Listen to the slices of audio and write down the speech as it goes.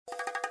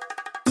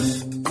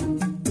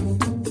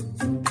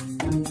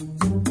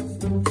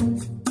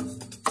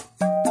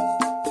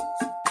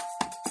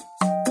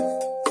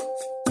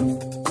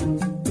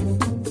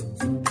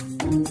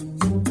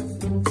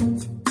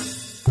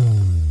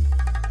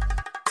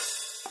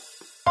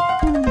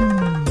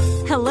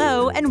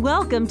Hello, and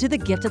welcome to the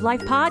Gifted Life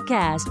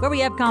Podcast, where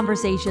we have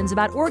conversations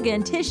about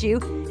organ, tissue,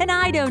 and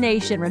eye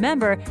donation.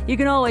 Remember, you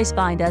can always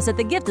find us at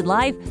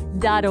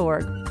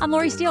thegiftedlife.org. I'm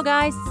Lori Steele,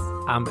 guys.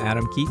 I'm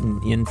Adam Keaton,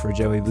 in for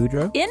Joey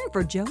Boudreaux. In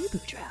for Joey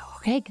Boudreaux.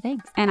 Okay,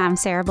 thanks. And I'm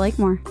Sarah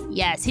Blakemore.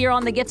 Yes, here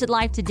on The Gifted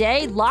Life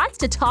today, lots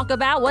to talk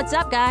about. What's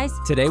up, guys?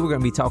 Today we're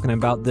going to be talking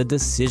about the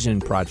Decision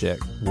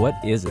Project. What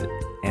is it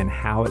and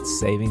how it's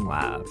saving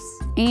lives?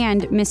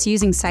 And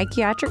misusing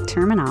psychiatric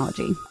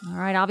terminology. All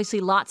right,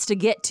 obviously lots to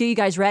get to. You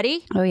guys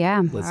ready? Oh,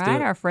 yeah. Let's All do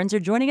right, it. our friends are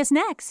joining us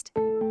next.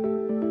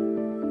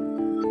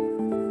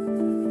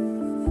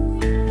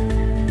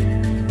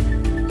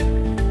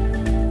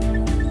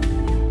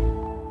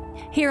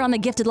 Here on the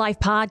Gifted Life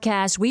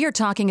Podcast, we are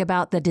talking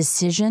about the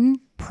Decision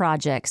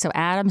Project. So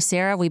Adam,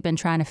 Sarah, we've been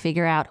trying to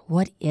figure out,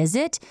 what is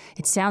it?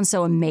 It sounds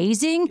so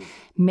amazing,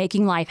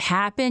 making life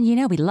happen. You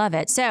know, we love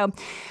it. So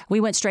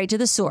we went straight to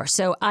the source.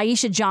 So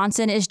Aisha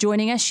Johnson is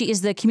joining us. She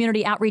is the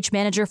Community Outreach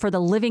Manager for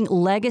the Living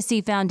Legacy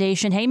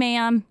Foundation. Hey,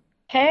 ma'am.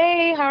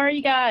 Hey, how are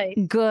you guys?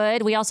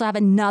 Good. We also have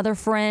another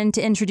friend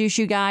to introduce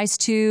you guys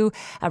to,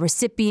 a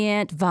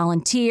recipient,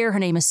 volunteer. Her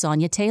name is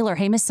Sonia Taylor.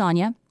 Hey, Miss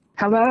Sonia.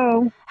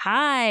 Hello.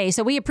 Hi.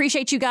 So we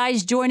appreciate you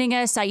guys joining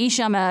us.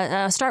 Aisha, I'm going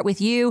to start with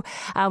you.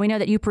 We know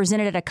that you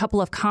presented at a couple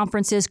of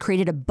conferences,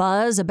 created a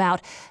buzz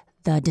about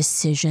the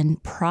Decision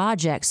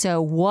Project.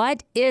 So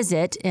what is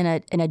it in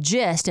a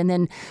gist, and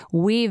then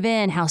weave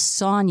in how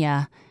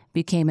Sonia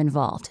became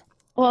involved?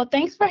 Well,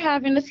 thanks for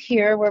having us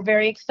here. We're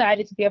very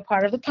excited to be a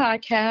part of the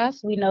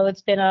podcast. We know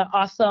it's been an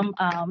awesome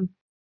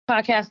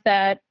podcast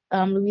that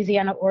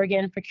Louisiana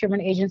Organ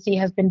Procurement Agency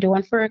has been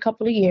doing for a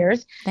couple of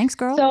years. Thanks,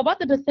 girl. So about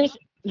the decision,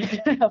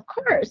 of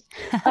course,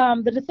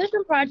 the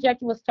Decision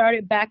Project was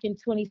started back in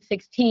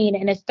 2016,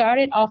 and it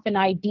started off an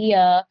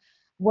idea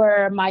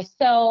where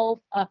myself,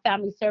 a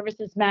family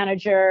services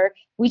manager,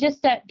 we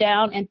just sat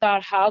down and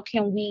thought, how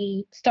can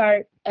we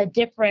start a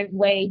different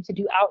way to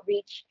do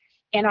outreach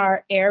in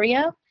our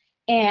area?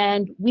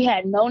 And we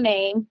had no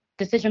name.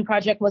 Decision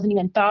Project wasn't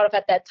even thought of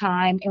at that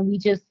time. And we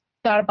just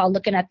thought about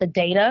looking at the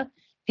data,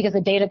 because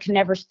the data can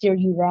never steer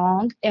you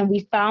wrong. And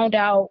we found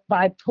out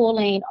by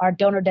pulling our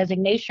donor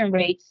designation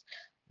rates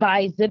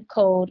by zip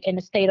code in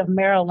the state of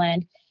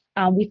Maryland,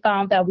 we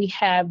found that we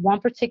had one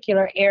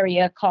particular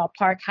area called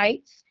Park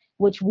Heights,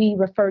 which we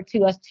refer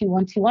to as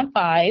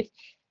 21215.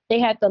 They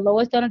had the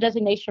lowest donor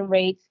designation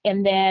rates.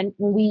 And then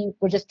when we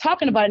were just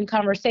talking about it in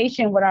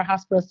conversation with our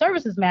hospital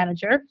services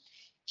manager,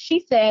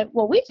 she said,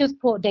 well, we just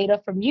pulled data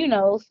from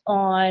UNOS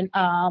on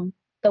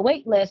the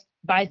wait list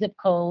by zip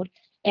code.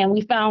 And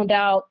we found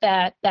out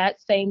that that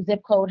same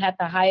zip code had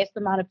the highest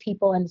amount of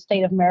people in the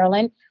state of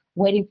Maryland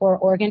waiting for an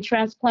organ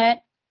transplant,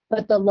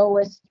 but the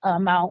lowest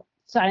amount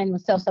signing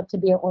themselves up to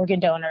be an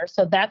organ donor.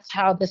 So that's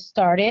how this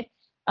started.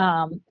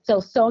 So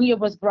Sonia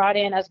was brought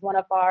in as one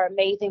of our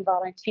amazing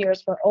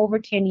volunteers for over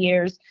 10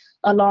 years,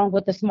 along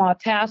with a small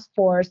task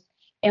force.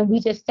 And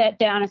we just sat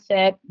down and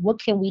said, what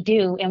can we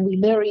do? And we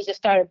literally just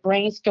started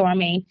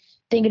brainstorming,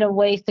 thinking of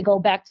ways to go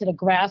back to the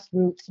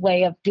grassroots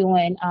way of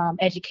doing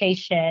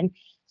education.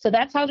 So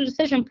that's how the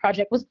Decision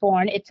Project was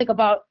born. It took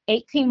about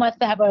 18 months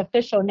to have an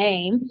official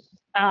name,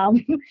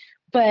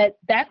 but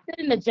that's it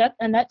in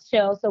a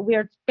nutshell. So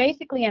we're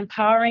basically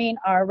empowering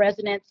our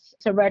residents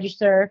to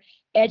register,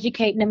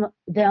 educating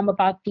them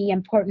about the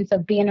importance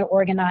of being an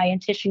organ, eye,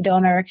 and tissue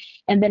donor,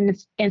 and then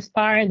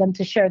inspiring them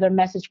to share their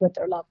message with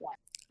their loved ones.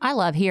 I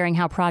love hearing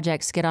how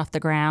projects get off the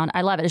ground.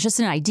 I love it. It's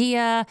just an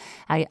idea.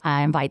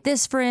 I invite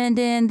this friend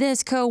in,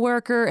 this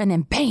coworker, and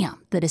then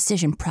bam, the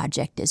Decision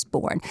Project is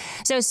born.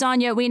 So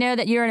Sonia, we know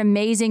that you're an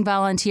amazing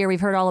volunteer. We've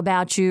heard all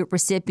about you,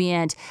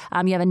 recipient.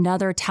 You have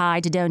another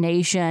tie to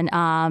donation.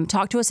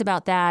 Talk to us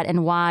about that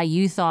and why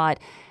you thought,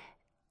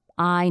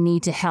 I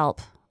need to help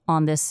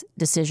on this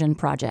Decision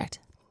Project.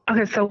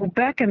 Okay, so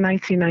back in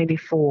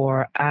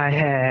 1994, I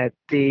had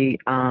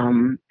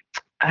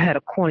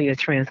a cornea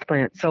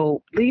transplant.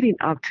 So leading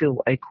up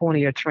to a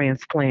cornea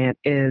transplant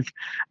is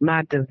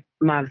my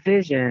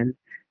vision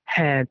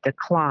had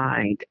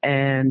declined,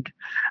 and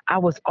I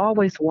was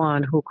always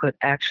one who could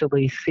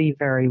actually see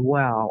very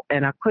well,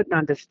 and I couldn't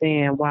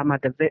understand why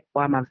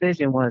my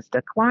vision was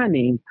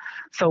declining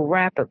so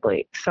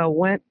rapidly. So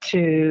went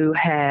to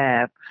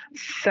have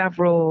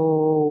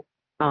several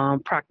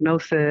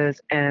prognosis,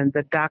 and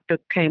the doctor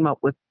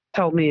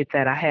told me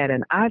that I had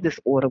an eye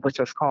disorder, which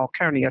was called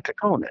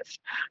keratoconus.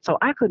 So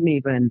I couldn't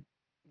even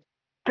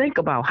think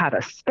about how to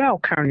spell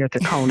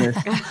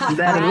keratoconus,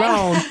 let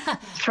alone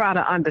try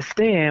to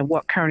understand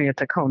what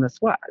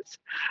keratoconus was.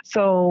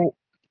 So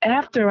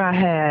after I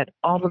had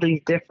all of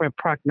these different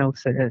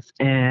prognoses,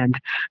 and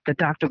the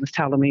doctor was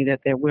telling me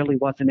that there really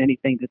wasn't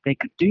anything that they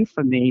could do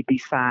for me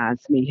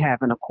besides me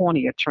having a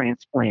cornea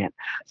transplant.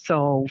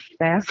 So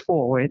fast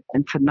forward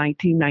into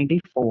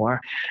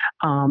 1994,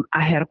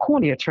 I had a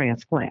cornea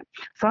transplant.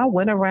 So I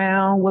went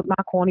around with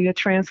my cornea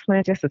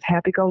transplant just as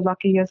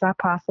happy-go-lucky as I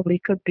possibly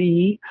could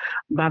be.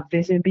 My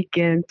vision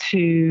began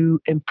to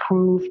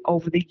improve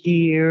over the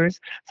years.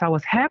 So I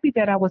was happy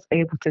that I was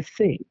able to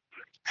see.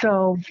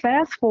 So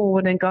fast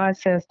forward, and God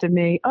says to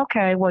me,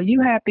 okay, well, you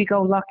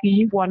happy-go-lucky,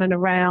 you running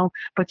around,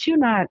 but you're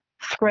not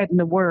spreading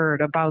the word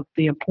about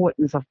the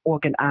importance of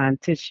organ, eye,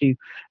 and tissue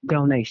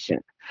donation.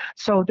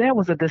 So there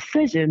was a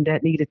decision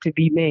that needed to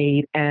be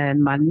made,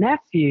 and my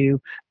nephew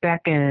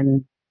back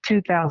in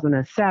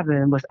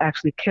 2007 was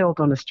actually killed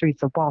on the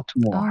streets of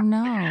Baltimore. Oh,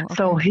 no. Okay.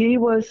 So he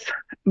was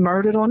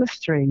murdered on the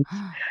streets.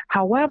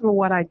 However,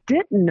 what I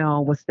didn't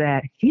know was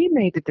that he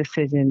made the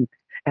decision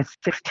at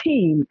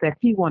 16 that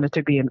he wanted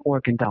to be an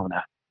organ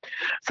donor.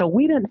 So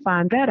we didn't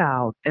find that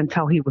out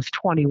until he was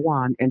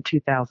 21 in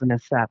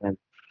 2007.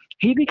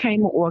 He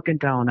became an organ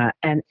donor.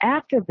 And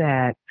after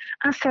that,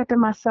 I said to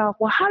myself,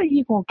 well, how are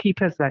you going to keep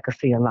his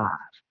legacy alive?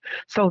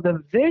 So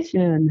the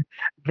vision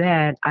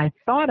that I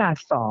thought I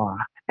saw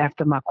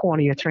after my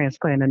cornea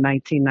transplant in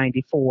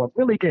 1994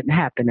 really didn't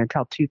happen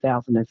until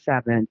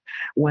 2007,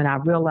 when I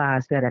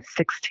realized that at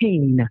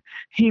 16,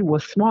 he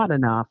was smart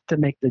enough to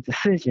make the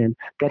decision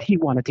that he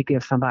wanted to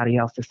give somebody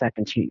else a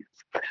second chance.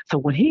 So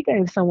when he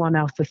gave someone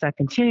else a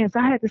second chance,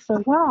 I had to say,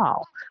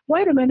 wow,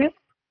 wait a minute.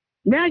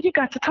 Now you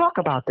got to talk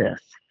about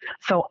this.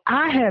 So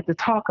I had to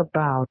talk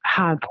about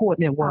how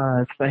important it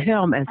was for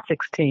him at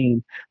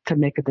 16 to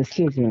make a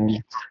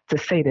decision to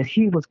say that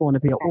he was going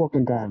to be an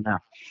organ donor.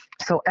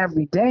 So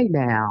every day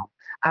now,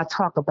 I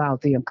talk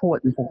about the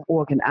importance of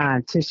organ, eye,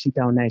 and tissue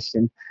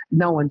donation,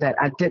 knowing that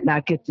I did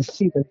not get to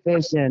see the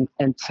vision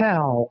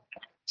until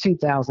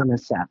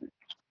 2007.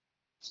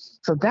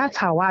 So that's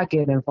how I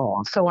get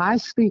involved. So I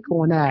speak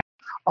on that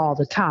all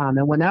the time.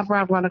 And whenever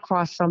I run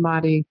across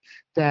somebody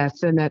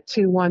that's in that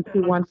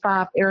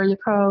 21215 area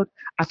code,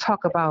 I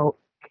talk about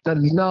the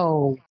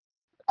low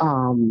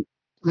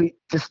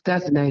just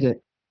designated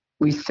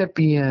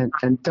recipient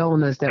and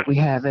donors that we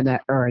have in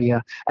that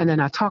area. And then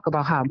I talk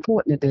about how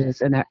important it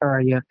is in that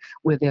area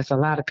where there's a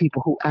lot of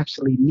people who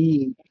actually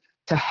need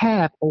to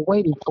have or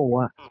waiting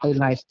for a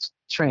life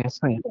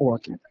transplant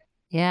organ.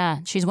 Yeah,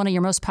 she's one of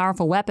your most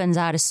powerful weapons,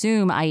 I'd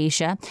assume,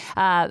 Aisha.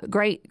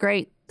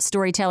 Great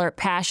storyteller,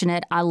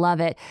 passionate. I love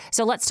it.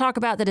 So let's talk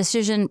about the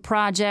Decision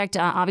Project.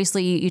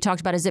 Obviously, you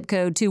talked about a zip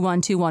code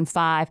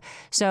 21215.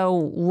 So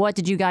what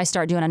did you guys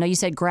start doing? I know you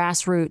said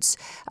grassroots.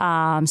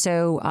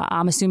 So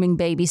I'm assuming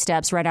baby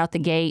steps right out the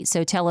gate.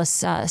 So tell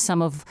us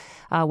some of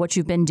what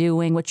you've been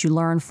doing, what you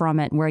learned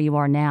from it, and where you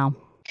are now.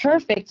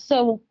 Perfect.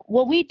 So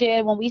what we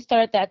did when we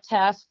started that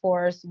task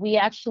force, we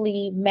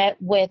actually met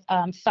with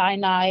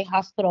Sinai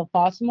Hospital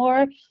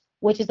Baltimore,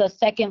 which is a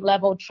second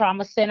level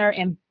trauma center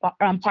in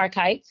Park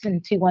Heights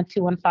in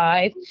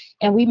 21215.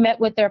 And we met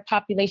with their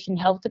population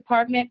health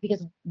department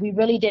because we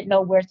really didn't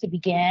know where to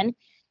begin.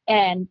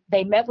 And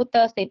they met with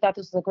us. They thought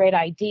this was a great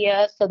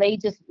idea. So they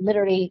just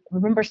literally,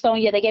 remember,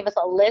 Sonia, they gave us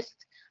a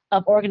list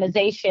of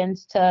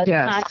organizations to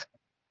contact.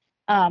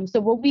 So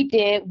what we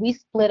did, we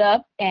split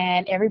up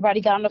and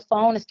everybody got on the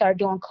phone and started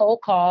doing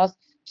cold calls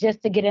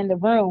just to get in the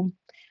room.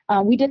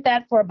 We did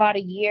that for about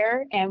a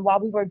year. And while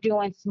we were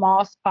doing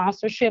small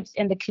sponsorships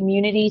in the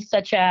community,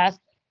 such as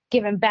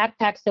giving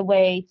backpacks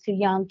away to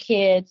young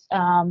kids,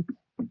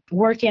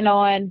 working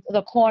on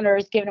the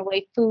corners, giving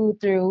away food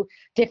through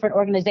different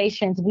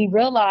organizations, we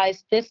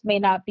realized this may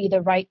not be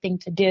the right thing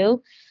to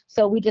do.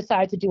 So we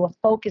decided to do a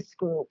focus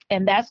group.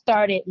 And that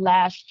started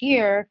last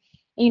year.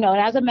 And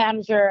as a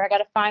manager, I got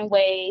to find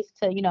ways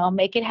to,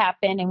 make it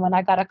happen. And when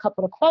I got a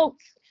couple of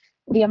quotes,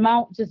 the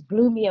amount just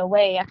blew me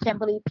away. I can't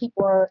believe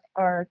people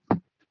are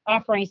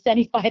offering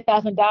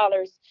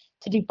 $75,000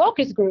 to do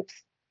focus groups.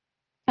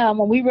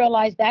 When we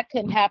realized that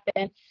couldn't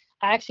happen,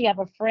 I actually have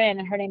a friend,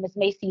 and her name is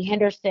Macy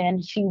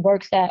Henderson. She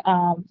works at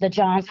the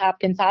Johns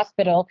Hopkins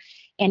Hospital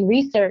in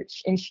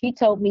research, and she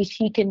told me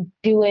she can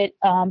do it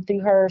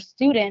through her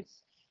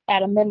students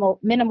at a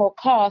minimal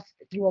cost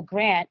through a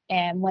grant.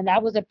 And when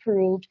that was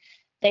approved,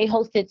 they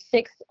hosted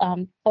 6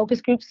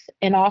 focus groups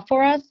in all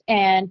for us.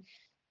 And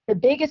the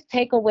biggest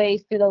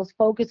takeaways through those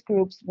focus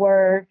groups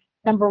were,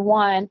 number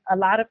one, a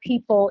lot of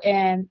people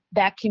in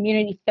that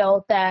community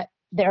felt that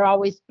they're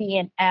always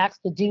being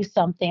asked to do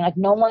something. Like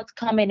no one's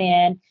coming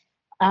in,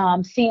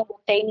 seeing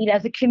what they need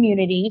as a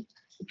community.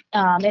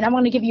 And I'm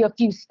going to give you a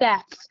few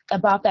stats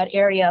about that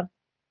area.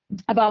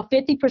 About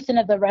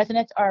 50% of the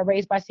residents are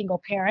raised by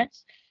single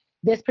parents.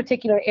 This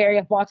particular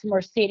area of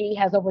Baltimore City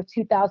has over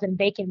 2,000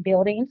 vacant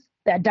buildings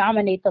that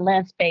dominate the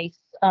landscape.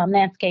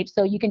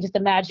 So you can just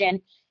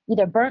imagine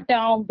either burnt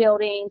down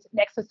buildings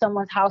next to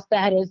someone's house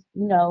that is,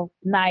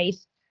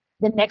 nice.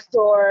 The next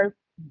door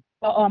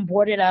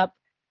boarded up.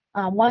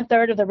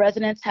 1/3 of the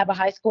residents have a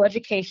high school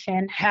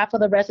education. Half of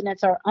the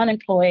residents are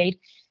unemployed.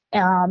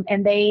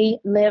 And they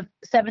live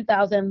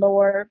 7,000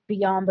 lower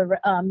beyond the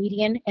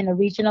median in a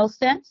regional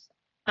sense.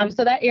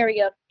 So that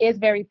area is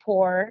very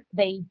poor.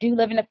 They do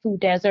live in a food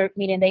desert,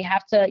 meaning they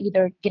have to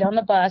either get on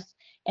the bus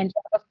and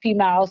drive a few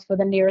miles for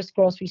the nearest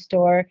grocery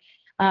store.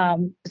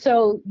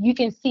 So you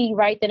can see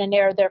right then and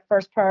there, their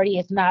first priority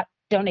is not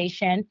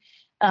donation.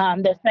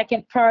 Their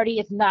second priority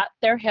is not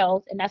their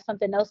health. And that's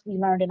something else we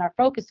learned in our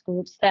focus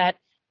groups, that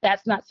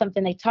that's not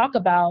something they talk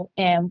about.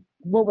 And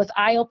what was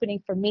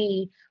eye-opening for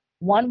me,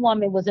 one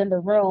woman was in the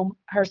room.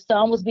 Her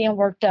son was being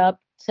worked up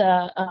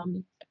for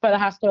the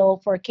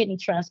hospital for a kidney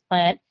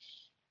transplant.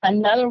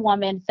 Another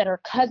woman said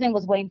her cousin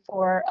was waiting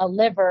for a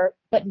liver,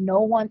 but no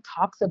one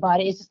talks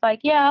about it. It's just like,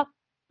 yeah,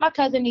 my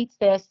cousin needs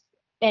this,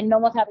 and no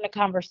one's having a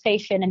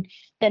conversation. And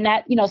then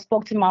that,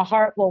 spoke to my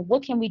heart. Well,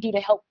 what can we do to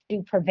help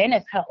do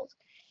preventive health?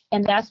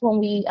 And that's when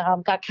we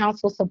got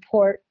council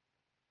support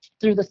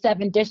through the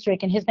 7th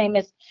District. And his name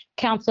is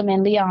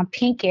Councilman Leon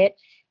Pinkett.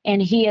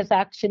 And he is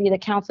actually the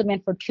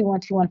councilman for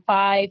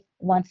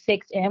 21215,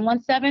 16,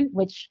 and 17,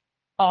 which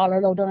all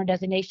are low donor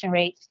designation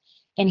rates.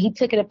 And he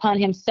took it upon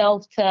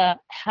himself to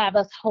have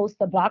us host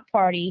a block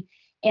party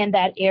in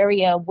that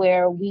area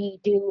where we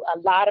do a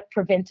lot of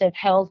preventive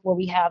health, where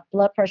we have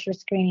blood pressure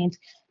screenings,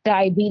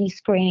 diabetes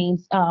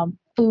screenings,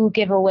 food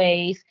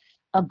giveaways,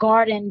 a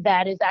garden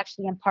that is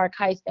actually in Park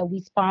Heights that we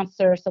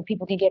sponsor so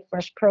people can get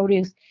fresh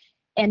produce.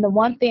 And the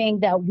one thing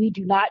that we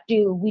do not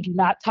do, we do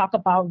not talk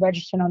about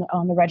registering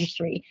on the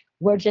registry.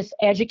 We're just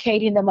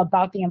educating them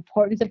about the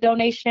importance of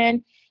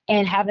donation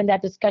and having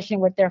that discussion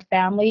with their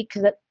family.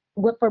 Because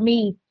for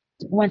me,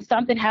 when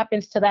something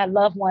happens to that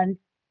loved one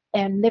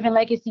and Living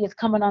Legacy is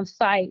coming on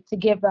site to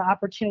give the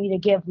opportunity to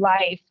give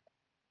life,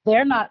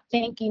 they're not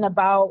thinking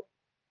about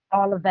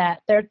all of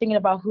that. They're thinking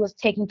about who is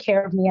taking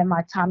care of me in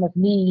my time of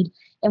need.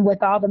 And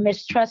with all the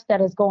mistrust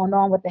that is going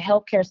on with the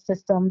healthcare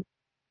system,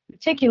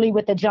 particularly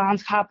with the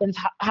Johns Hopkins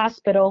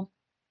Hospital,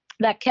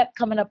 that kept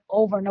coming up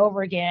over and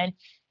over again.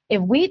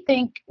 If we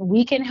think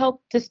we can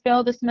help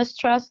dispel this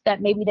mistrust,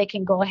 that maybe they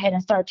can go ahead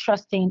and start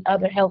trusting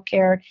other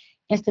healthcare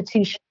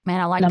institutions. Man,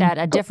 I like that.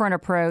 A different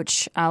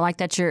approach. I like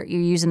that you're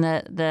using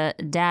the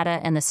data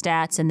and the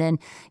stats, and then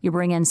you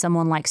bring in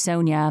someone like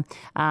Sonia,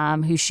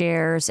 who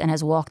shares and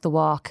has walked the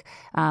walk,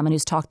 and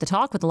who's talked the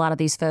talk with a lot of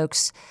these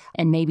folks,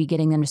 and maybe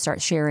getting them to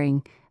start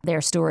sharing their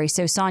story.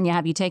 So, Sonia,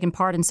 have you taken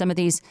part in some of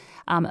these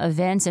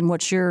events, and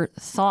what's your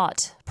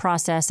thought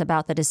process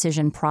about the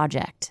Decision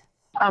Project?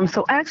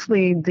 So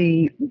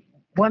actually,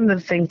 one of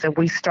the things that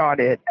we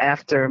started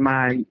after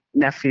my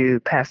nephew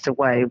passed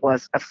away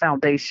was a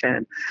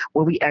foundation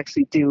where we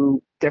actually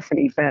do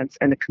different events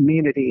in the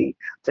community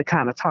to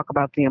kind of talk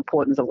about the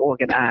importance of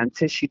organ, eye, and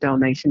tissue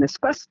donation,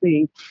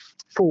 especially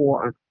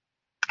for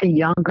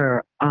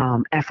younger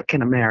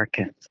African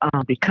Americans,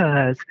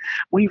 because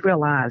we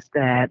realized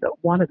that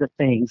one of the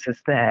things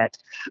is that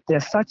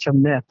there's such a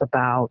myth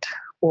about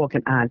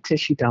organ, eye, and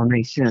tissue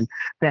donation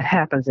that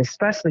happens,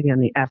 especially in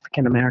the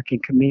African American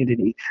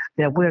community,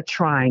 that we're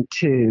trying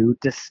to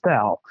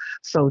dispel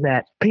so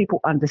that people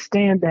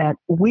understand that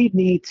we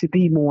need to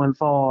be more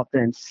involved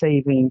in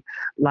saving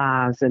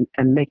lives and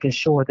making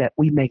sure that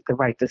we make the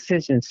right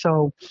decision.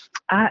 So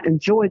I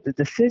enjoyed the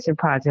Decision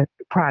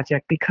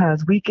Project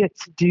because we get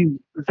to do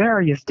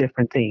various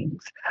different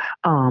things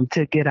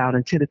to get out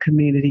into the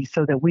community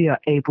so that we are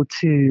able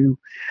to,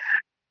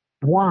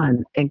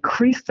 one,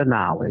 increase the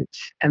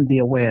knowledge and the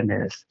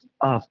awareness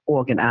of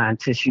organ, eye, and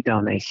tissue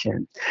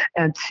donation,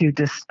 and to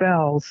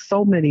dispel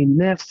so many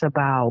myths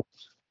about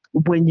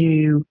when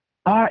you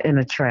are in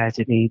a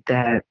tragedy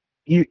that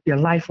your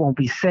life won't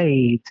be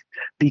saved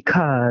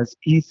because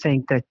you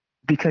think that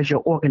because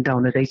you're organ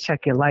donor, they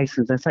check your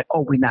license and say,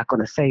 oh, we're not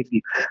going to save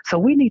you. So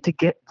we need to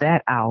get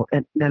that out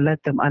and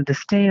let them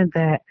understand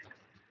that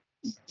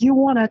you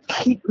want to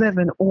keep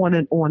living on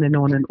and on and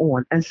on and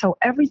on. And so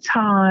every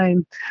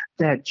time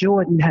that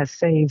Jordan has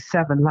saved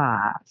 7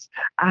 lives,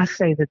 I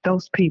say that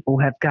those people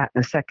have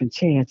gotten a second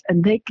chance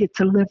and they get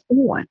to live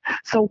on.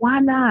 So why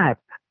not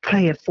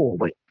pay it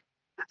forward?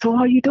 So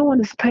all you're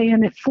doing is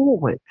paying it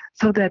forward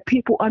so that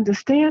people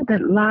understand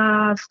that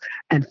lives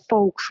and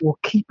folks will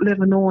keep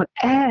living on,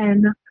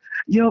 and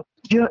your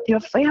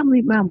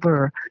family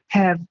member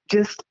have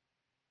just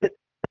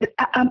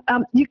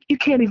you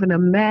can't even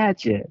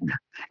imagine,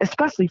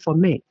 especially for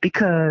me,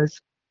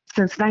 because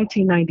since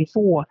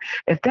 1994,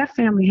 if that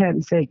family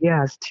hadn't said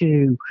yes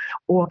to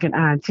organ,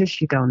 eye, and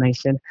tissue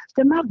donation,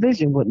 then my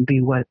vision wouldn't be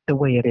the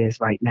way it is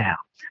right now.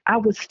 I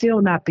would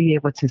still not be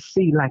able to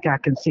see like I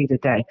can see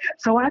today.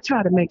 So I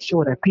try to make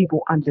sure that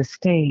people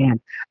understand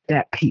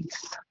that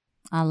piece.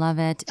 I love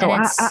it. So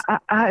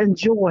I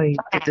enjoy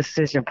the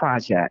Decision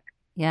Project.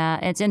 Yeah,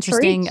 it's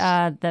interesting.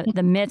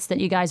 The myths that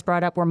you guys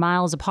brought up were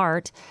miles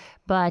apart,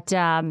 but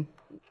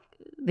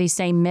these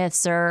same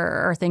myths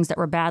are things that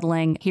we're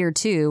battling here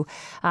too.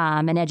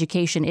 And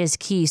education is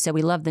key. So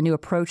we love the new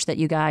approach that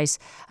you guys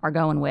are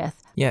going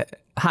with. Yeah.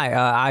 Hi,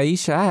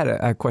 Aisha. I had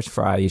a question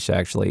for Aisha,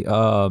 actually.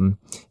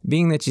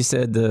 Being that you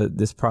said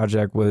this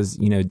project was,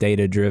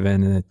 data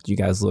driven and that you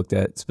guys looked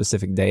at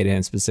specific data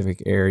in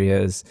specific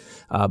areas,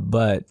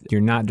 but you're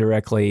not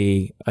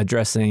directly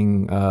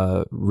addressing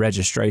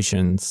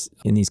registrations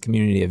in these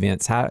community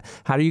events. How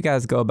do you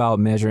guys go about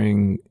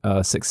measuring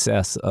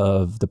success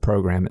of the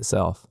program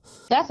itself?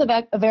 That's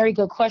a very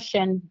good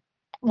question.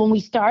 When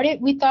we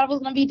started, we thought it was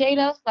going to be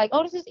data. Like,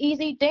 oh, this is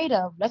easy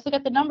data. Let's look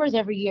at the numbers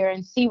every year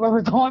and see where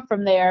we're going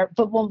from there.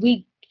 But when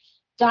we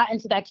got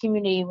into that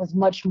community, it was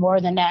much more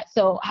than that.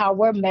 So how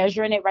we're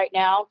measuring it right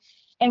now,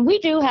 and we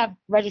do have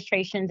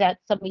registrations at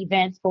some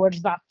events, but we're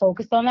just not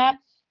focused on that.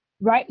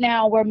 Right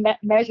now, we're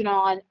measuring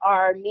on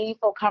our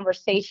meaningful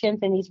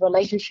conversations and these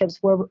relationships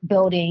we're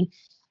building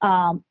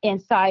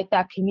inside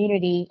that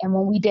community. And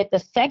when we did the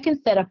second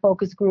set of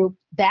focus group,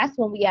 that's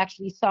when we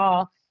actually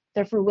saw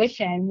the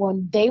fruition,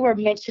 when they were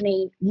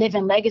mentioning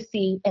living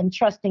legacy and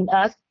trusting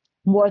us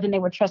more than they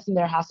were trusting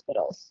their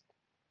hospitals.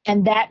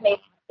 And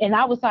and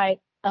I was like,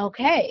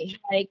 okay,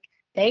 like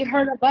they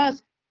heard of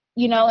us,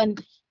 and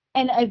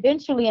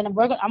eventually, and I'm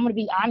going to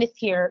be honest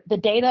here, the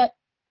data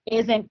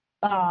isn't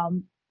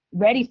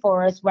ready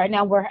for us right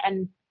now.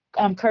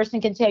 Kirsten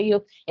can tell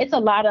you, it's a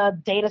lot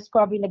of data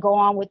scrubbing to go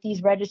on with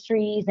these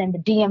registries and the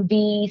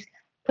DMVs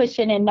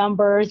pushing in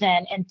numbers.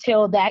 And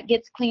until that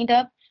gets cleaned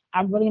up,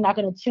 I'm really not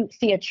going to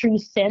see a true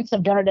sense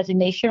of donor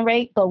designation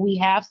rate, but we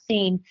have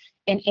seen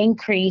an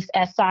increase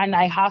at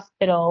Sinai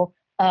Hospital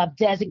of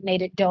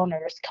designated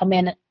donors come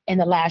in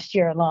the last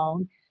year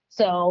alone.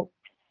 So,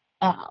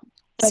 so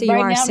you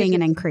are seeing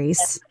an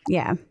increase.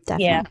 Yeah,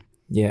 definitely.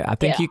 Yeah, I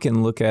think you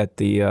can look at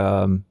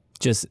the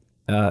just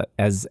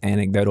as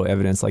anecdotal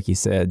evidence, like you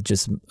said,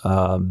 just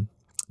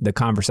the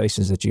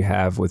conversations that you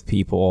have with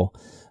people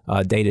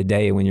day to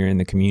day when you're in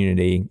the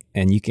community,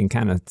 and you can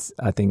kind of,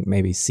 I think,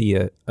 maybe see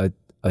a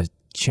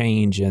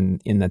change in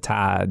the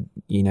tide,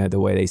 the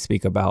way they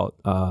speak about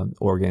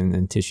organ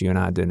and tissue and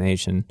eye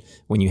donation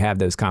when you have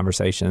those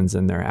conversations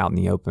and they're out in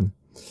the open.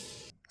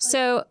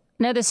 So I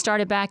know this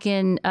started back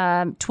in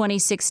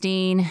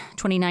 2016,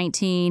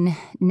 2019.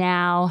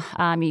 Now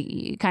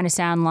you kind of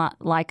sound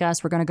like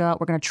us. We're going to go,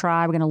 we're going to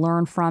try, we're going to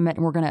learn from it,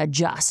 and we're going to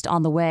adjust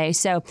on the way.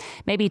 So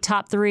maybe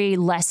top 3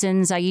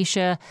 lessons,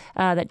 Aisha,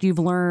 that you've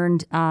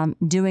learned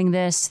doing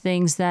this,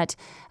 things that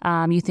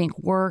you think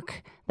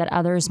work, that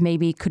others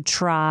maybe could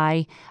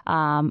try,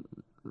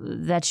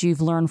 that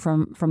you've learned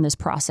from this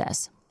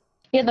process?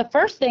 Yeah, the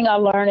first thing I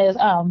learned is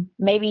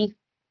maybe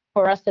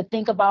for us to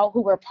think about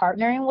who we're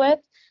partnering with.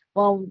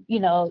 Well,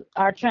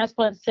 our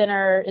transplant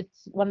center,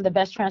 it's one of the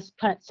best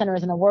transplant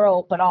centers in the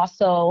world, but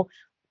also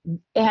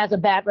it has a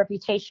bad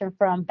reputation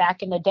from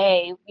back in the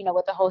day,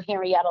 with the whole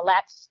Henrietta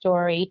Lacks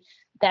story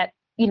that,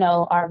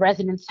 our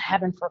residents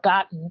haven't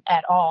forgotten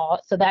at all.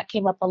 So that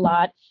came up a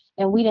lot.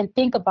 And we didn't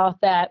think about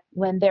that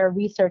when their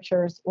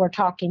researchers were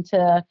talking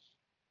to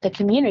the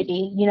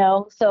community,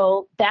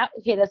 so that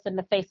hit us in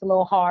the face a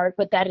little hard,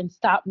 but that didn't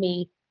stop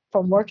me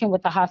from working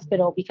with the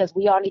hospital, because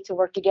we all need to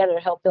work together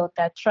to help build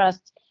that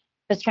trust.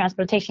 This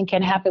transplantation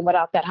can't happen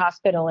without that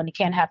hospital, and it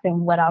can't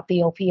happen without the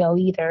OPO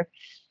either.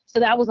 So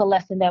that was a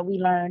lesson that we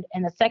learned.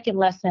 And the second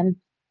lesson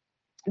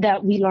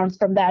that we learned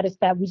from that is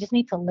that we just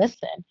need to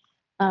listen.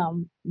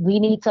 We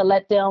need to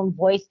let them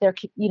voice their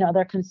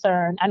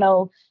concern. I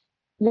know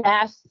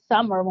last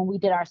summer when we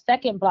did our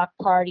second block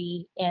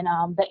party in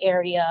the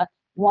area,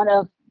 one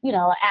of,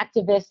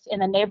 activists in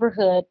the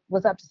neighborhood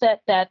was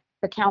upset that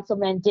the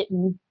councilman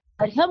didn't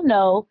let him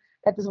know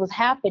that this was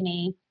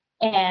happening.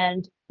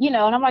 And, and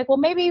I'm like, well,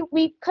 maybe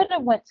we could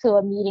have went to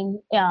a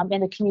meeting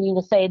in the community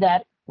to say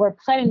that we're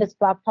planning this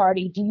block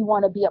party. Do you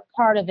want to be a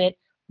part of it,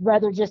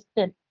 rather just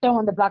than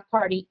throwing the block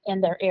party in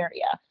their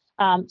area?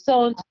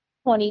 So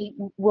 2020,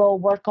 we'll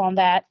work on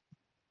that.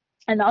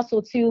 And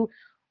also, too,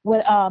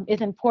 what is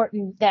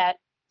important, that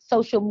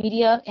social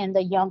media and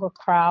the younger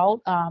crowd,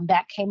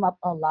 that came up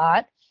a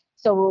lot.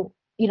 So,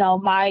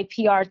 my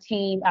PR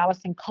team,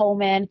 Allison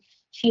Coleman,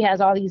 she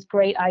has all these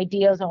great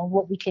ideas on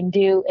what we can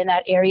do in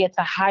that area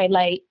to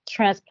highlight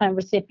transplant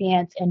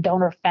recipients and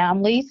donor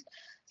families.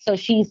 So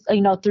she's,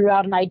 threw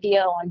out an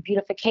idea on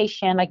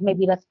beautification, like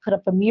maybe let's put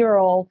up a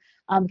mural,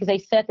 because they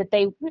said that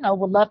they,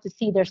 would love to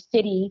see their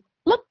city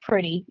look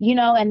pretty,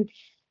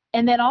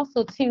 and then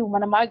also, too,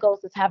 one of my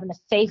goals is having a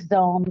safe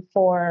zone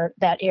for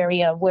that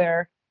area,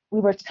 where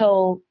we were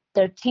told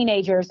their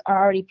teenagers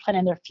are already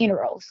planning their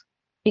funerals,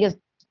 because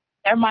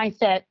their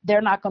mindset, they're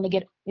going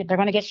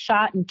to get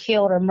shot and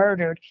killed or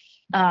murdered.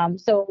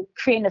 So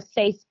creating a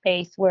safe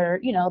space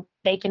where,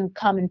 they can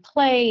come and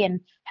play and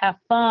have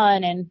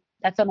fun, and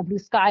that's on a blue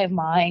sky of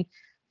mine.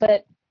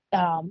 But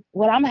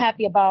what I'm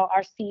happy about,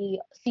 our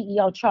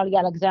CEO, Charlie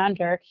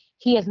Alexander,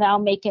 he is now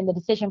making the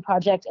Decision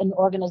Project an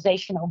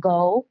organizational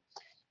goal.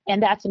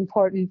 And that's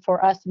important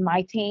for us and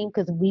my team,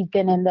 because we've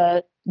been in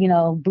the,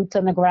 boots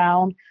on the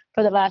ground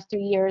for the last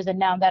 3 years. And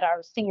now that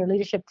our senior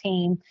leadership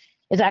team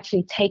is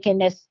actually taking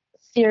this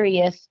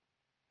serious,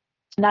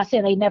 not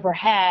saying they never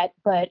had,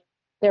 but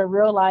they're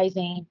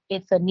realizing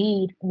it's a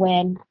need.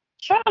 When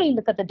Charlie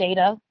looked at the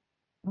data,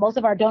 most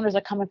of our donors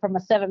are coming from a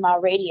 7-mile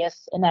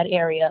radius in that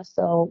area.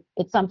 So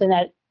it's something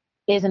that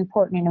is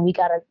important, and we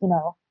got to,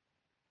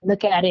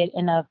 look at it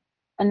in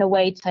a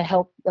way to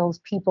help those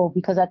people,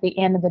 because at the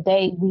end of the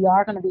day, we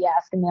are going to be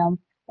asking them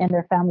and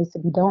their families to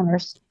be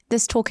donors.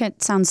 This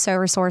toolkit sounds so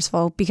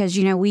resourceful because,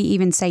 we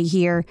even say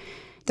here,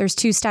 there's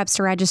 2 steps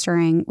to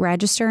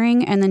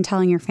registering and then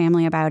telling your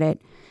family about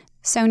it.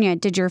 Sonia,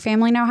 did your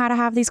family know how to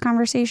have these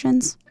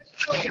conversations?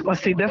 Well,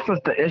 see, this was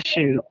the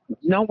issue.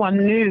 No one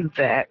knew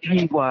that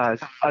he was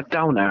a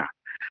donor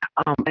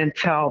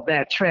until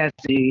that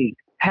tragedy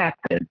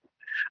happened.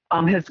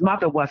 His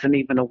mother wasn't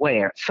even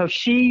aware. So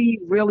she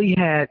really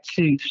had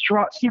to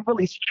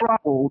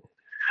struggled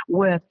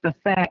with the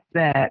fact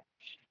that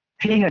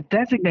he had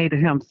designated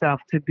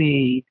himself to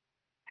be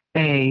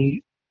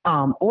a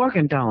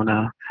organ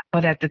donor,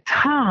 but at the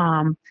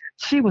time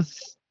she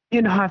was,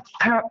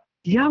 her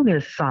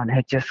youngest son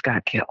had just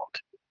got killed.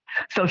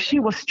 So she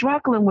was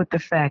struggling with the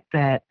fact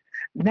that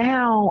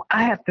now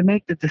I have to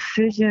make the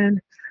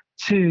decision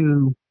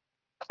to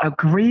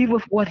agree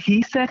with what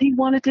he said he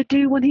wanted to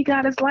do when he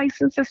got his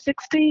license at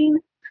 16,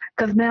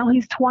 because now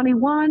he's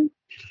 21.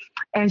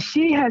 And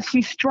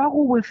she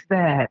struggled with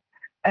that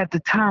at the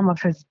time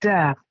of his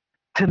death,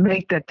 to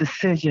make that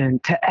decision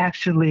to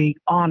actually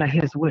honor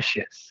his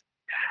wishes.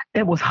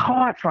 It was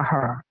hard for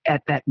her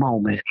at that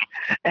moment.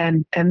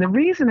 And the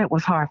reason it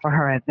was hard for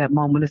her at that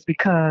moment is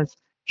because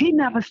he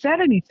never said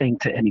anything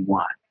to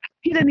anyone.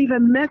 He didn't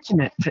even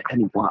mention it to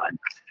anyone.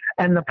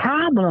 And the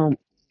problem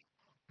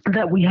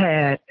that we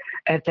had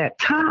at that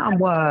time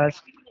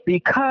was,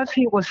 because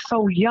he was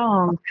so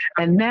young,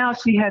 and now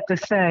she had to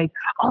say,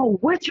 oh,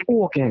 which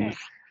organs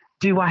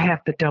do I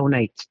have to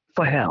donate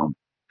for him?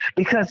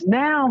 Because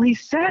now he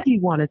said he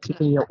wanted to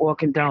be an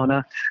organ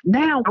donor.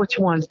 Now, which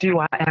ones do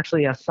I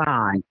actually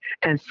assign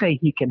and say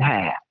he can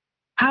have?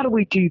 How do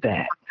we do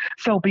that?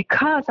 So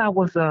because I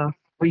was a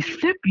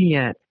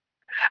recipient,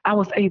 I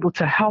was able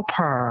to help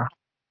her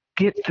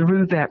get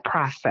through that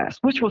process,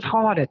 which was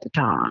hard at the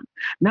time.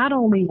 Not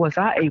only was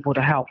I able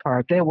to help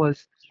her, there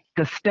was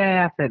the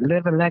staff at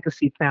Living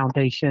Legacy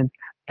Foundation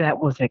that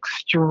was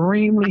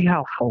extremely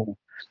helpful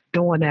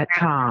during that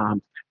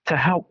time to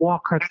help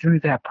walk her through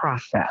that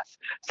process.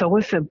 So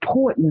it's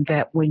important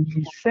that when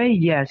you say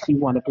yes, you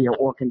want to be an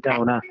organ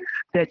donor,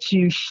 that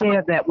you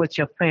share that with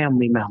your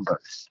family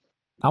members.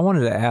 I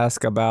wanted to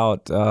ask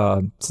about,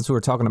 since we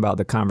were talking about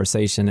the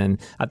conversation, and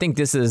I think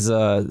this is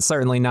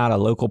certainly not a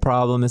local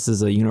problem. This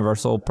is a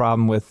universal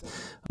problem with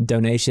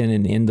donation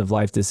and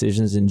end-of-life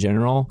decisions in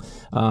general.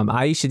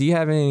 Aisha, do you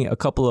have a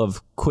couple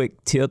of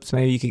quick tips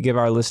maybe you could give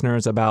our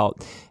listeners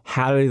about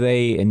how do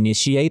they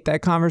initiate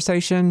that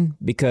conversation?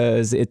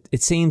 Because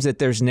it seems that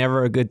there's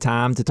never a good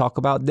time to talk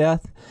about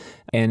death,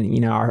 and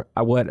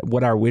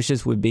what our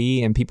wishes would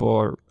be, and people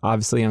are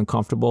obviously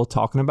uncomfortable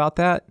talking about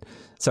that.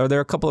 So are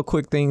there a couple of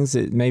quick things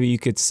that maybe you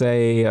could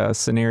say,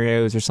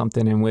 scenarios or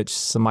something in which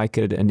somebody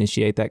could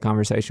initiate that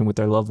conversation with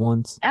their loved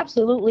ones?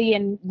 Absolutely.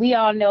 And we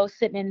all know,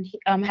 sitting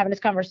and having this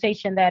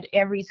conversation, that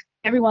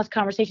everyone's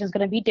conversation is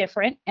going to be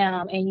different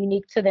and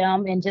unique to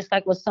them. And just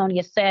like what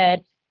Sonia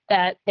said,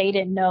 that they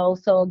didn't know.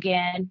 So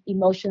again,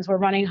 emotions were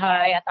running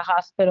high at the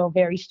hospital,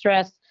 very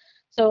stressed.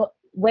 So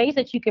ways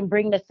that you can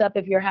bring this up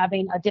if you're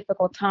having a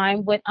difficult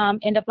time with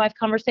end-of-life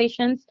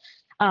conversations.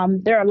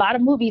 There are a lot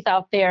of movies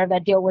out there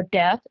that deal with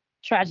death,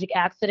 tragic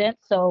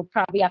accidents. So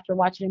probably after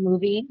watching a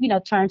movie,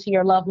 turn to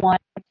your loved one,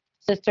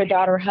 sister,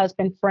 daughter,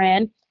 husband,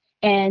 friend,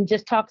 and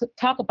just talk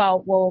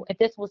about, well, if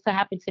this was to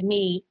happen to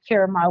me,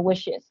 here are my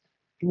wishes.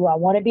 Do I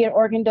want to be an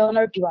organ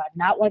donor? Do I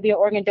not want to be an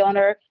organ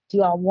donor?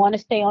 Do I want to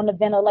stay on the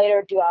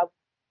ventilator?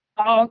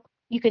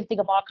 You can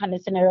think of all kinds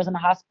of scenarios in the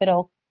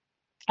hospital.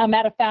 I'm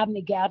at a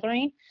family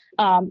gathering.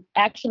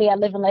 Actually, at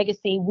Living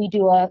Legacy, we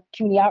do a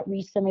community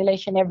outreach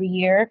simulation every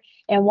year,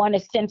 and one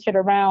is centered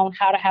around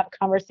how to have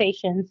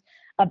conversations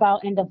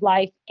about end of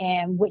life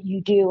and what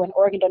you do in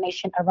organ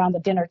donation around the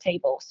dinner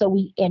table. So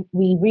we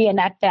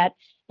reenact that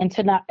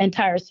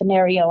entire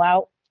scenario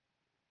out.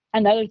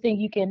 Another thing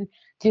you can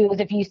do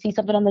is, if you see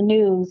something on the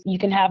news, you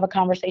can have a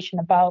conversation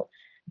about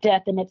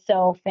death in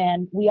itself.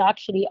 And we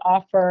actually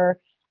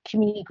offer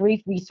community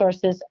grief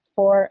resources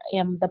for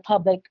the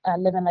public,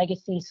 Living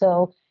Legacy.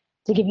 So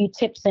to give you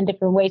tips and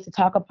different ways to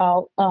talk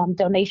about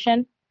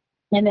donation.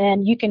 And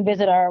then you can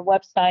visit our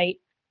website,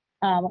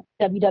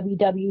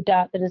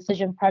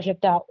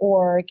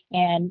 www.thedecisionproject.org,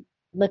 and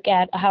look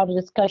at how to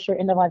discuss your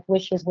end-of-life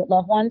wishes with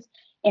loved ones.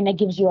 And it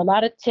gives you a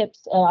lot of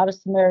tips, a lot of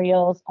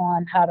scenarios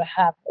on how to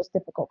have those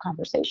difficult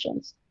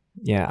conversations.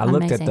 Yeah, I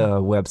looked at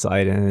the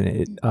website, and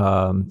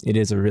it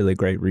is a really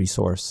great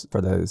resource for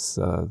those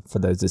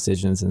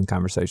decisions and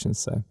conversations.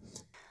 So,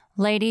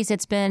 ladies,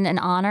 it's been an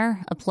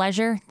honor, a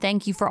pleasure.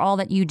 Thank you for all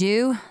that you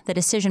do. The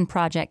Decision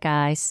Project,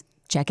 guys,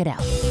 check it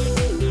out.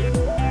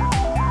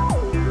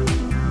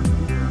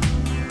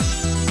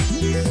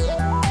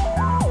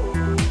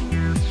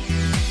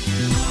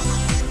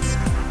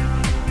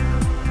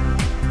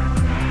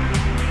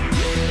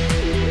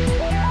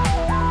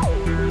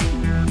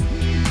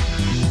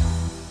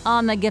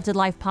 On the Gifted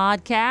Life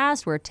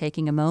podcast, we're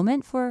taking a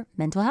moment for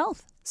mental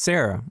health.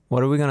 Sarah,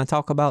 what are we going to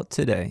talk about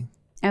today?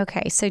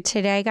 Okay, so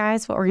today,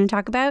 guys, what we're going to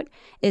talk about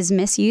is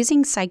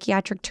misusing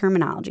psychiatric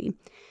terminology.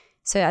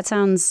 So that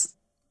sounds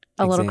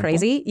a little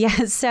crazy.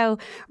 Yes. So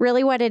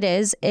really what it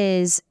is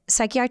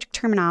psychiatric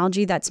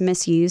terminology that's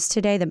misused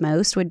today the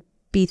most would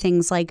be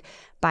things like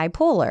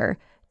bipolar,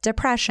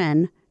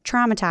 depression,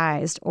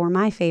 traumatized, or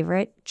my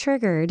favorite,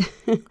 triggered.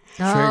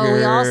 Oh,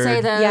 we all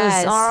say those.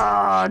 Yes.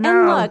 Oh,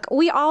 no. And look,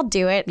 we all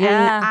do it.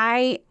 Yeah. And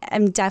I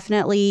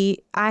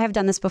have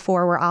done this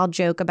before where I'll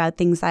joke about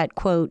things that,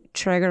 quote,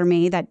 trigger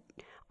me that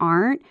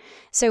aren't.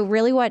 So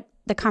really what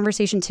the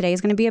conversation today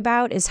is going to be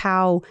about is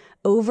how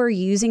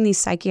overusing these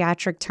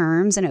psychiatric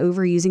terms and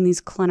overusing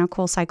these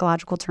clinical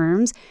psychological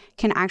terms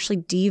can actually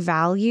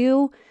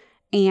devalue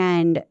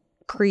and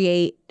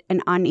create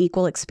an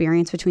unequal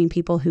experience between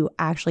people who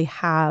actually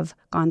have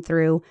gone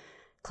through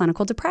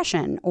clinical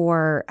depression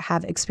or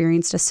have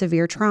experienced a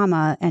severe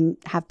trauma and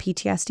have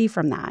PTSD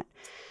from that.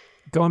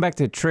 Going back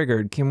to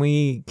triggered,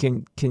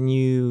 can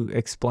you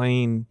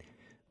explain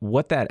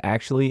what that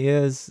actually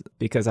is?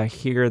 Because I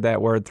hear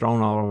that word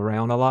thrown all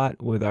around a lot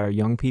with our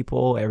young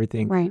people,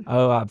 everything. Right.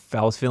 Oh,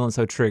 I was feeling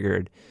so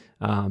triggered.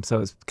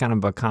 So it's kind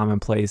of a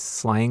commonplace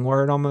slang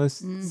word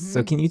almost. Mm-hmm.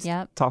 So can you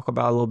talk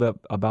about a little bit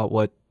about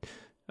what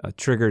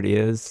triggered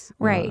is?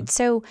 Right.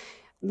 So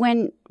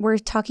when we're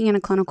talking in a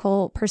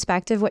clinical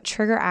perspective, what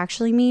trigger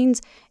actually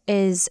means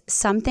is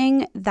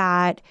something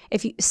that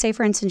if you say,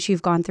 for instance,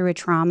 you've gone through a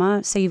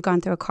trauma, say you've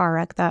gone through a car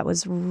wreck that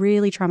was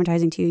really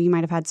traumatizing to you, you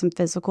might have had some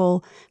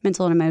physical,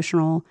 mental, and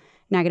emotional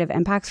negative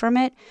impacts from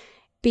it.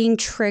 Being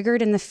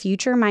triggered in the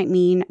future might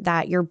mean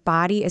that your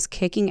body is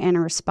kicking in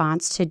a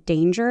response to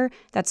danger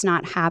that's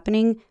not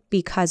happening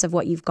because of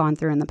what you've gone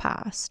through in the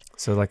past.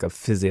 So like a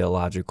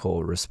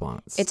physiological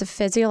response. It's a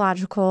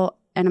physiological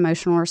and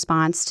emotional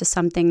response to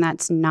something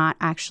that's not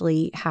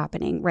actually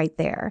happening right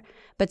there.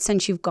 But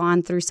since you've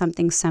gone through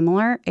something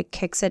similar, it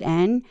kicks it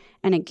in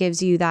and it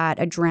gives you that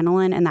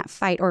adrenaline and that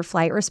fight or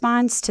flight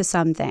response to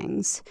some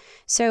things.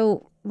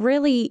 So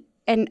really,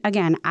 and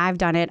again, I've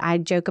done it. I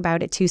joke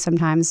about it too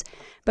sometimes.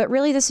 But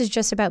really, this is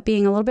just about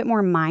being a little bit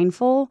more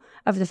mindful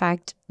of the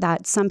fact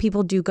that some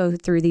people do go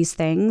through these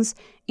things.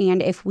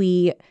 And if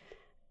we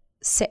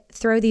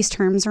throw these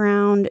terms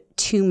around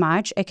too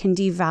much, it can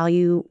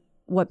devalue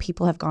what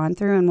people have gone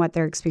through and what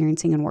they're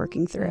experiencing and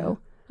working through.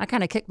 I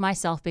kind of kick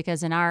myself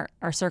because in our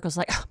circles,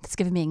 like, oh, that's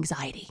giving me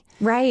anxiety.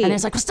 Right. And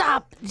it's like, well,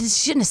 stop. You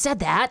shouldn't have said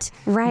that.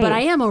 Right. But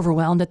I am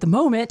overwhelmed at the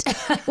moment.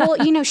 Well,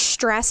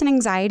 stress and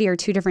anxiety are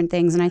two different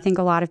things. And I think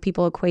a lot of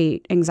people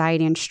equate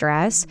anxiety and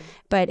stress.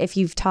 But if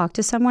you've talked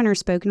to someone or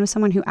spoken with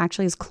someone who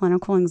actually has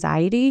clinical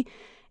anxiety,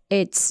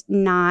 it's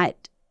not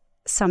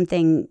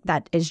something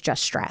that is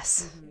just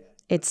stress.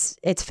 It's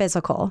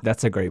physical.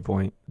 That's a great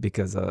point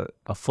because a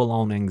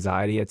full-on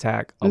anxiety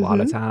attack, a lot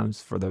of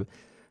times for the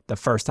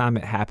first time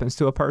it happens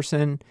to a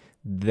person,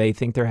 they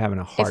think they're having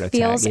a heart attack. It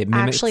feels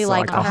actually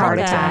like a heart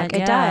attack.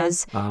 It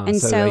does. And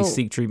so they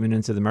seek treatment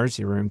into the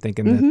emergency room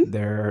thinking that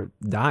they're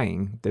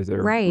dying, that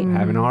they're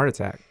having a heart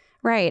attack.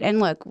 Right. And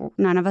look,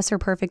 none of us are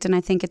perfect. And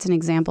I think it's an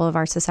example of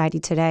our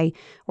society today.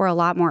 We're a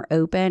lot more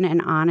open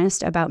and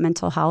honest about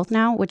mental health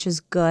now, which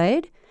is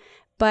good.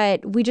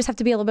 But we just have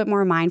to be a little bit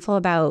more mindful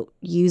about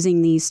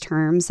using these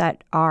terms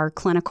that are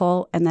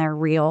clinical and they're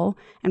real.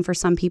 And for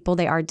some people,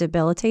 they are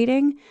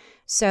debilitating.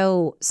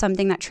 So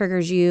something that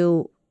triggers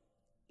you,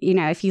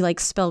 if you like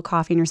spill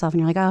coffee on yourself and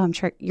you're like, oh,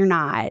 you're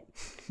not.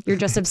 You're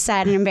just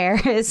upset and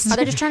embarrassed. Are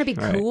they just trying to be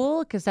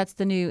cool? Because that's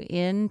the new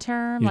in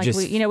term.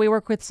 We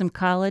work with some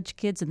college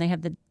kids and they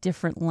have the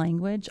different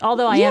language.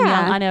 Although I am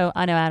young.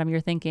 I know, Adam, you're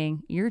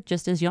thinking, you're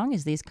just as young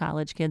as these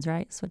college kids,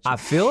 right? I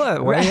feel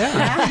that way, yeah.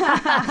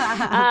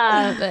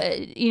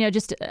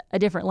 Just a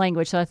different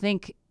language. So I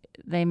think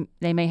they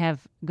may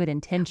have good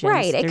intentions.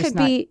 Right. It could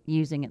be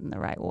using it in the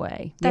right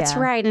way. That's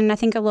right. And I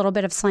think a little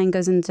bit of slang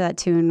goes into that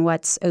too, and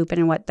what's open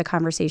and what the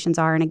conversations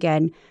are. And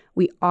again,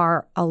 we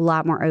are a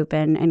lot more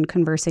open and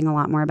conversing a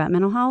lot more about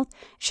mental health.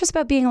 It's just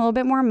about being a little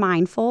bit more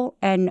mindful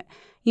and,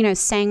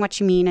 saying what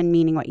you mean and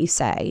meaning what you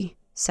say.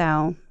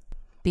 So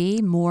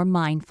be more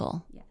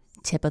mindful. Yes.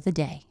 Tip of the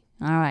day.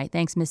 All right.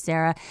 Thanks, Miss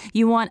Sarah.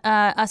 You want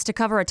us to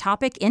cover a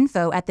topic?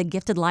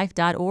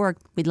 info@thegiftedlife.org.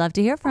 We'd love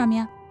to hear from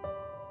you.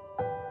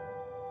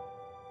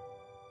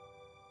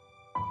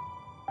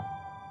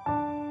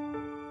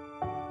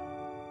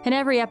 In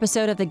every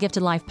episode of the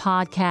Gifted Life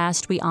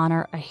podcast, we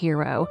honor a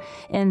hero.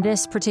 In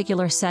this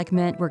particular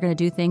segment, we're going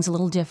to do things a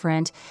little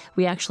different.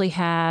 We actually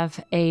have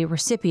a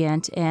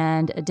recipient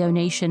and a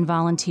donation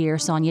volunteer,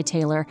 Sonia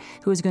Taylor,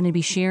 who is going to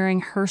be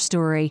sharing her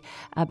story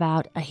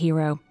about a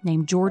hero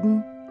named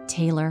Jordan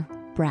Taylor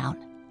Brown.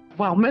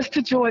 Well,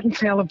 Mr. Jordan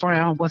Taylor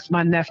Brown was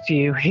my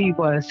nephew. He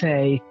was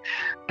a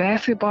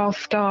basketball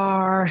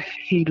star.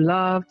 He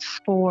loved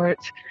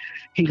sports.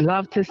 He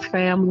loved his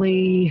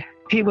family.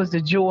 He was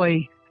the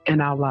joy in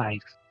our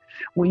life.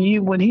 When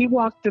he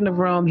walked in the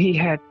room, he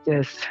had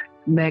this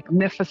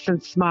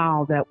magnificent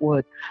smile that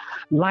would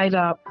light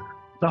up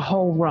the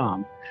whole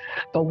room.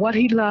 But what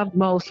he loved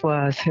most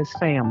was his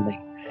family.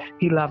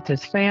 He loved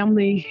his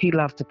family. He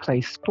loved to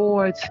play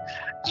sports.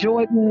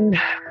 Jordan,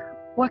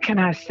 what can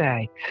I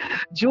say?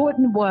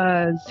 Jordan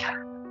was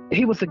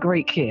a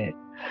great kid.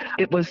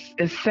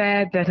 It's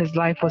sad that his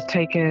life was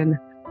taken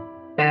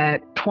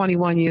at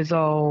 21 years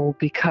old,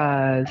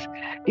 because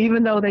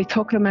even though they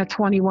took him at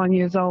 21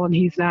 years old and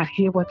he's not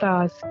here with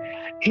us,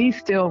 he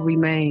still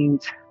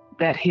remains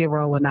that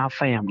hero in our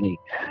family,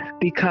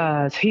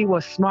 because he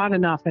was smart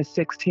enough at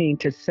 16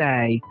 to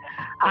say,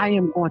 I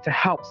am going to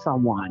help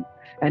someone.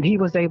 And he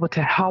was able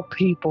to help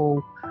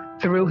people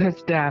through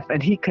his death,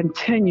 and he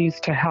continues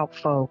to help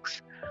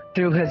folks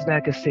through his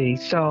legacy.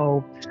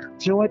 So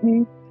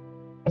Jordan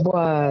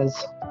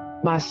was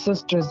my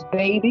sister's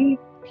baby.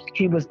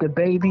 He was the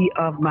baby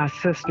of my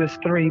sister's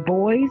 3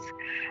 boys.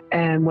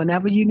 And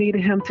whenever you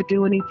needed him to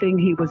do anything,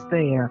 he was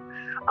there.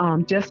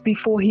 Just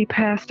before he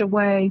passed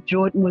away,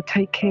 Jordan would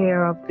take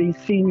care of the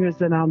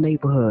seniors in our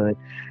neighborhood.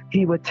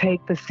 He would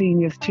take the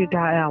seniors to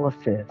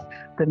dialysis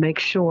to make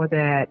sure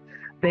that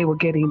they were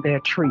getting their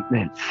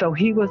treatment. So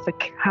he was the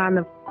kind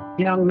of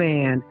young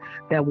man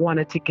that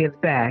wanted to give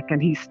back,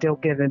 and he's still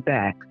giving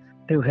back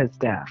through his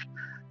death.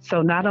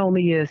 So not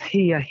only is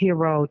he a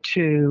hero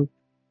to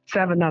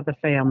 7 other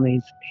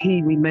families,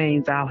 he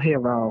remains our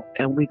hero,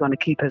 and we're going to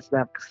keep his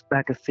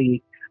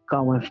legacy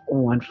going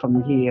on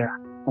from here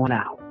on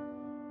out.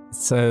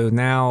 So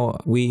now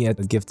we at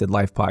the Gifted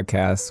Life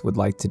Podcast would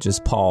like to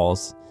just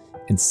pause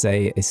and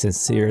say a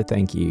sincere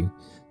thank you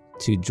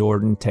to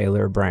Jordan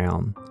Taylor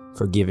Brown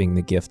for giving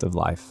the gift of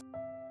life.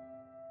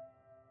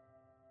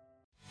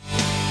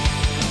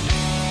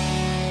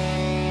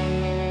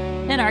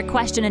 In our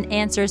question and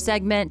answer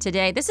segment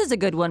today, this is a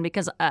good one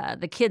because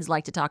the kids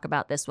like to talk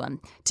about this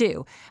one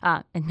too,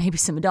 and maybe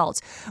some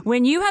adults.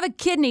 When you have a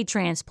kidney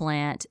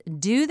transplant,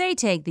 do they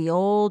take the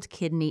old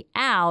kidney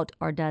out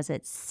or does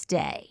it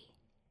stay?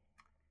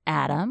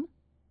 Adam?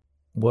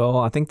 Well,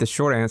 I think the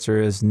short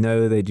answer is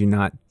no, they do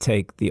not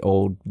take the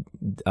old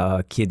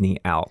kidney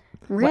out.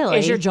 Really? What,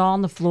 is your jaw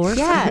on the floor?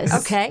 Yes.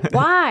 Okay.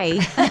 Why?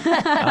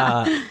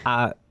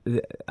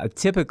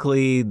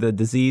 Typically, the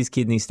diseased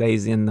kidney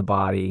stays in the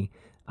body.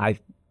 I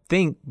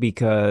think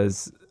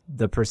because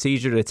the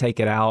procedure to take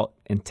it out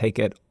and take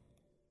it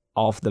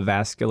off the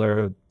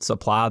vascular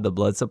supply, the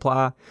blood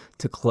supply,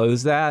 to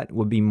close that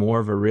would be more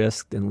of a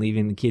risk than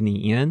leaving the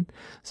kidney in.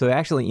 So they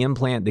actually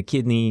implant the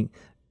kidney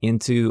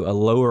into a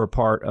lower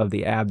part of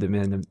the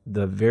abdomen,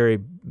 the very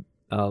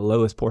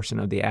lowest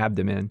portion of the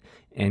abdomen,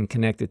 and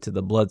connect it to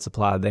the blood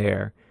supply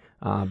there.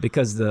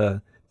 Because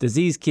the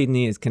diseased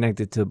kidney is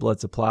connected to blood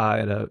supply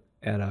at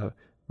a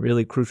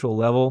really crucial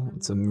level,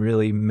 some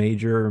really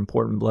major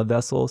important blood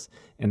vessels,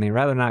 and they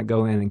rather not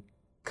go in and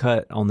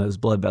cut on those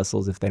blood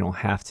vessels if they don't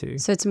have to.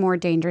 So it's more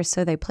dangerous,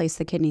 so they place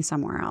the kidney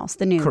somewhere else,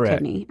 the new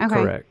Correct. kidney. Okay.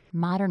 Correct.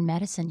 Modern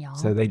medicine, y'all.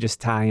 So they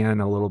just tie in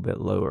a little bit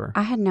lower.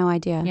 I had no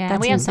idea. Yeah, That's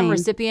and we have some insane.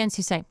 recipients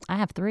who say, I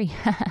have 3.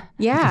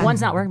 Yeah.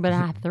 One's not working, but I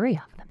have 3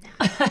 of them.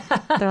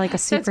 They're like a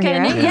That's kind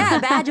superhero. of neat. Yeah,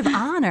 badge of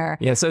honor.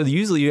 Yeah, so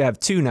usually you have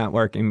 2 not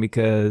working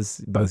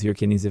because both your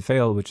kidneys have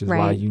failed, which is why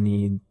Right. you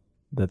need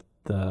the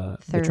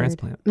Third.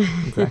 transplant.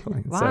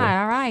 Exactly. All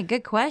right.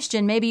 Good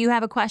question. Maybe you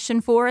have a question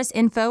for us.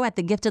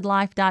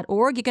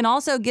 info@thegiftedlife.org. You can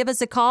also give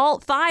us a call,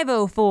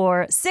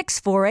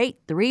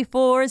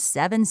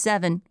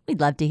 504-648-3477.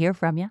 We'd love to hear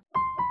from you.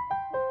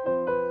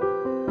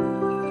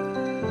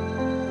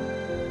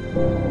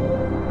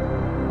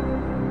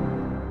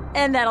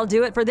 And that'll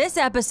do it for this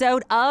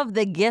episode of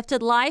The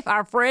Gifted Life.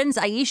 Our friends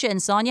Aisha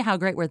and Sonia, how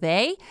great were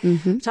they?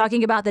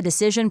 Talking about the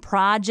Decision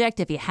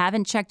Project. If you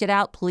haven't checked it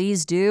out,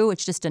 please do.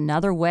 It's just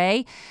another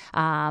way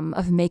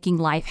of making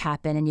life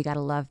happen, and you got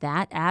to love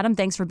that. Adam,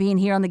 thanks for being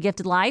here on The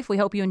Gifted Life. We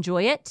hope you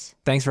enjoy it.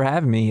 Thanks for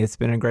having me. It's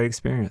been a great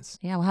experience.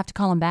 Yeah, we'll have to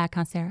call him back,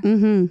 huh, Sarah?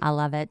 I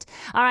love it.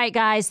 All right,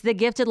 guys,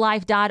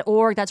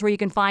 thegiftedlife.org. That's where you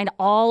can find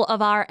all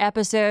of our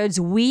episodes.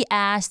 We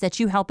ask that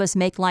you help us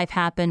make life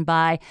happen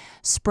by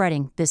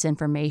spreading this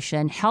information.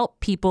 Help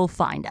people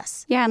find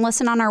us. Yeah, and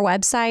listen on our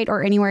website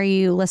or anywhere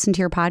you listen to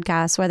your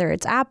podcast, whether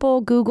it's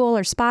Apple, Google,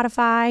 or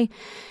Spotify.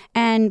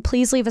 And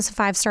please leave us a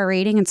 5-star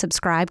rating and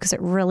subscribe because it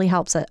really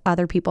helps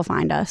other people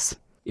find us.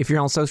 If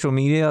you're on social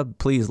media,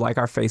 please like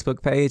our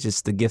Facebook page.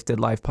 It's the Gifted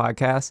Life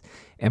Podcast.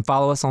 And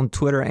follow us on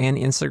Twitter and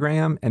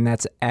Instagram, and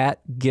that's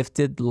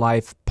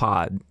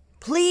 @GiftedLifePod.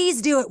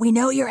 Please do it. We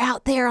know you're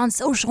out there on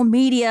social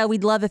media.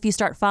 We'd love if you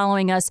start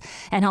following us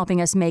and helping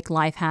us make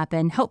life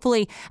happen.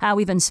 Hopefully,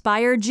 we've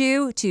inspired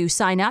you to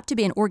sign up to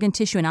be an organ,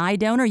 tissue, and eye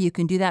donor. You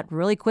can do that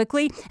really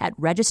quickly at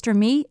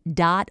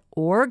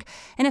registerme.org.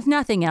 And if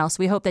nothing else,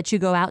 we hope that you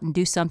go out and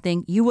do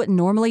something you wouldn't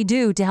normally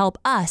do to help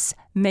us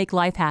make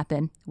life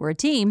happen. We're a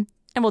team,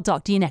 and we'll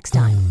talk to you next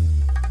time.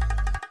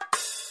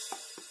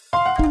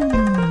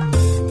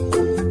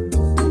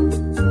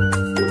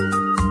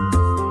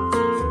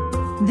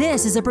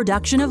 This is a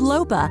production of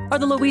LOPA, or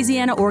the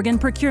Louisiana Organ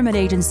Procurement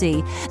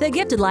Agency. The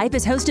Gifted Life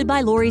is hosted by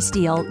Lori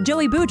Steele,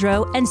 Joey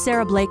Boudreau, and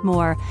Sarah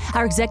Blakemore.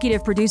 Our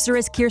executive producer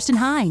is Kirsten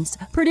Hines.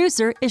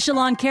 Producer is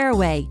Shalon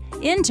Caraway.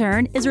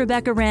 Intern is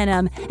Rebecca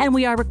Ranum. And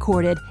we are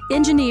recorded,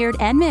 engineered,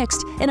 and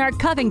mixed in our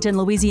Covington,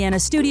 Louisiana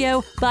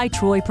studio by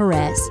Troy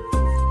Perez.